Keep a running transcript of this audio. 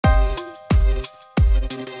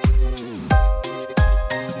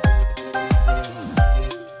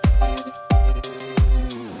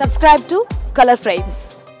Subscribe to Color Frames.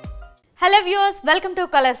 Hello viewers, welcome to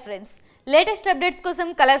Color Frames. Latest updates kosam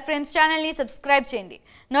Color Frames channel ni subscribe cheyandi.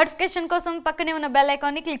 Notification kosam pakkane unna bell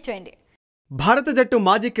icon ni click cheyandi. భారత జట్టు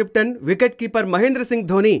మాజీ captain wicket keeper Mahindra Singh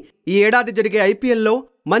Dhoni ఈ ఏడాది జరిగే ఐపీఎల్లో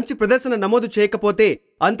మంచి ప్రదర్శన నమోదు చేయకపోతే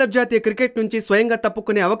అంతర్జాతీయ క్రికెట్ నుంచి స్వయంగా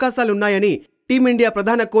తప్పుకునే అవకాశాలున్నాయని టీమిండియా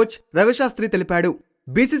ప్రధాన కోచ్ రవిశాస్త్రి తెలిపాడు.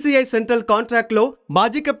 బీసీసీఐ సెంట్రల్ కాంట్రాక్ట్లో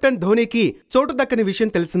మాజీ కెప్టెన్ ధోనీకి చోటు దక్కని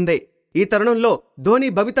విషయం తెలిసిందే. ఈ తరుణంలో ధోని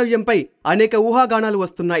భవితవ్యంపై అనేక ఊహాగానాలు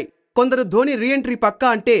వస్తున్నాయి. కొందరు ధోని రీఎంట్రీ పక్కా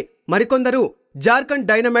అంటే మరికొందరు జార్ఖండ్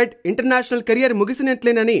డైనమైట్ ఇంటర్నేషనల్ కెరియర్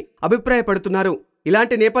ముగిసినట్లేనని అభిప్రాయపడుతున్నారు.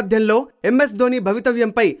 ఇలాంటి నేపథ్యంలో ఎంఎస్ ధోని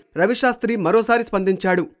భవితవ్యంపై రవిశాస్త్రి మరోసారి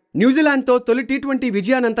స్పందించాడు. న్యూజిలాండ్తో తొలి టీ20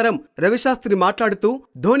 విజయానంతరం రవిశాస్త్రి మాట్లాడుతూ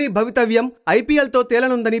ధోని భవితవ్యం ఐపీఎల్తో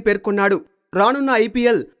తేలనుందని పేర్కొన్నాడు. రానున్న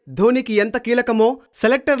ఐపీఎల్ ధోనికి ఎంత కీలకమో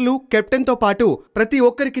సెలెక్టర్లు, కెప్టెన్తో పాటు ప్రతి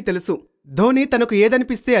ఒక్కరికి తెలుసు. ధోని తనకు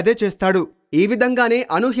ఏదనిపిస్తే అదే చేస్తాడు. ఈ విధంగానే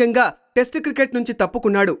అనూహ్యంగా టెస్ట్ క్రికెట్ నుంచి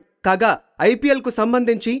తప్పుకున్నాడు. కాగా ఐపీఎల్కు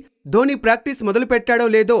సంబంధించి ధోని ప్రాక్టీస్ మొదలుపెట్టాడో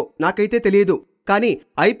లేదో నాకైతే తెలియదు. కానీ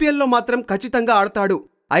ఐపీఎల్లో మాత్రం ఖచ్చితంగా ఆడతాడు.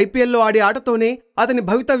 ఐపీఎల్లో ఆడే ఆటతోనే అతని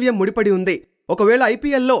భవితవ్యం ముడిపడి ఉంది. ఒకవేళ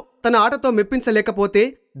ఐపీఎల్లో తన ఆటతో మెప్పించలేకపోతే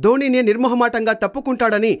ధోనీనే నిర్మోహమాటంగా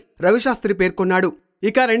తప్పుకుంటాడని రవిశాస్త్రి పేర్కొన్నాడు.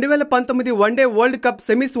 ఇక 2019 వన్డే వరల్డ్ కప్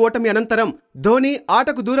సెమీస్ ఓటమి అనంతరం ధోని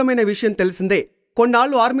ఆటకు దూరమైన విషయం తెలిసిందే.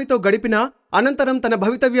 కొన్నాళ్లు ఆర్మీతో గడిపినా అనంతరం తన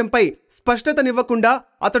భవితవ్యంపై స్పష్టతనివ్వకుండా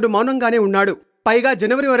అతడు మౌనంగానే ఉన్నాడు. పైగా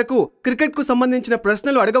జనవరి వరకు క్రికెట్కు సంబంధించిన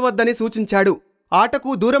ప్రశ్నలు అడగవద్దని సూచించాడు. ఆటకు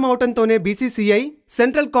దూరమవటంతోనే బీసీసీఐ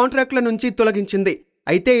సెంట్రల్ కాంట్రాక్ట్ల నుంచి తొలగించింది.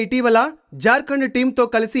 అయితే ఇటీవల జార్ఖండ్ టీంతో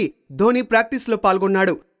కలిసి ధోని ప్రాక్టీస్లో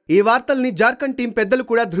పాల్గొన్నాడు. ఈ వార్తల్ని జార్ఖండ్ టీం పెద్దలు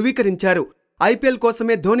కూడా ధృవీకరించారు. ఐపీఎల్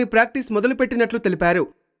కోసమే ధోని ప్రాక్టీస్ మొదలుపెట్టినట్లు తెలిపారు.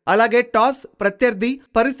 అలాగే టాస్, ప్రత్యర్థి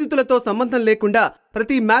పరిస్థితులతో సంబంధం లేకుండా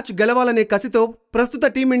ప్రతి మ్యాచ్ గెలవాలనే కసితో ప్రస్తుత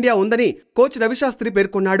టీమిండియా ఉందని కోచ్ రవిశాస్త్రి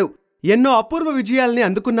పేర్కొన్నాడు. ఎన్నో అపూర్వ విజయాల్ని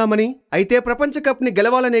అందుకున్నామని, అయితే ప్రపంచ కప్ ని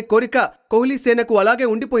గెలవాలనే కోరిక కోహ్లీ సేనకు అలాగే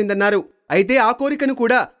ఉండిపోయిందన్నారు. అయితే ఆ కోరికను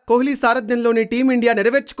కూడా కోహ్లీ సారథ్యంలోని టీమిండియా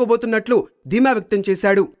నెరవేర్చుకోబోతున్నట్లు ధీమా వ్యక్తం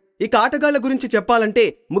చేశాడు. ఇక ఆటగాళ్ల గురించి చెప్పాలంటే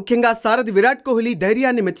ముఖ్యంగా సారథి విరాట్ కోహ్లీ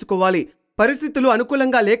ధైర్యాన్ని మెచ్చుకోవాలి. పరిస్థితులు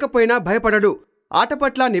అనుకూలంగా లేకపోయినా భయపడడు. ఆట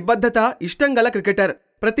పట్ల నిబద్ధత, ఇష్టం గల క్రికెటర్.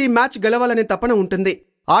 ప్రతి మ్యాచ్ గెలవాలనే తపన ఉంటుంది.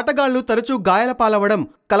 ఆటగాళ్లు తరచూ గాయాల పాలవడం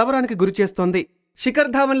కలవరానికి గురిచేస్తోంది.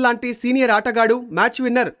 శిఖర్ ధావన్ లాంటి సీనియర్ ఆటగాడు, మ్యాచ్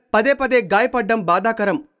విన్నర్ పదే పదే గాయపడ్డం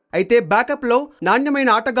బాధాకరం. అయితే బ్యాకప్లో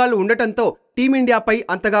నాణ్యమైన ఆటగాళ్లు ఉండటంతో టీమిండియాపై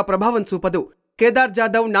అంతగా ప్రభావం చూపదు. కేదార్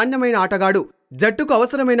జాదవ్ నాణ్యమైన ఆటగాడు. జట్టుకు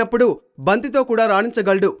అవసరమైనప్పుడు బంతితో కూడా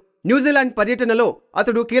రాణించగలడు. న్యూజిలాండ్ పర్యటనలో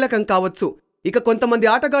అతడు కీలకం కావచ్చు. ఇక కొంతమంది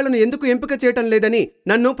ఆటగాళ్లను ఎందుకు ఎంపిక చేయటం లేదని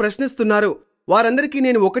నన్ను ప్రశ్నిస్తున్నారు. వారందరికీ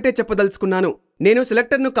నేను ఒకటే చెప్పదలుచుకున్నాను. నేను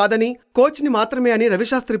సెలెక్టర్ను కాదని, కోచ్ని మాత్రమే అని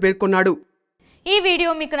రవిశాస్త్రి పేర్కొన్నాడు. ఈ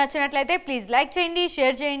వీడియో మీకు నచ్చినట్లయితే ప్లీజ్ లైక్ చేయండి,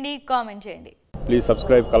 షేర్ చేయండి, కామెంట్ చేయండి. Please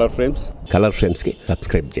subscribe colour frames. Colour frames కి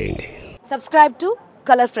సబ్స్క్రైబ్ చేయండి. Subscribe to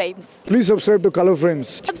Color Frames. Please subscribe to Color Frames.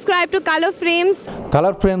 Subscribe to Color Frames.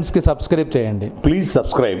 Colour frames కి సబ్స్క్రైబ్ చేయండి. Please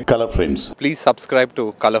subscribe Color Frames. Please subscribe to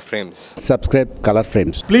Color Frames. Subscribe colour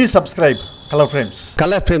frames. Please subscribe Color Frames.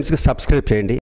 Colour frames కి subscribe చేయండి.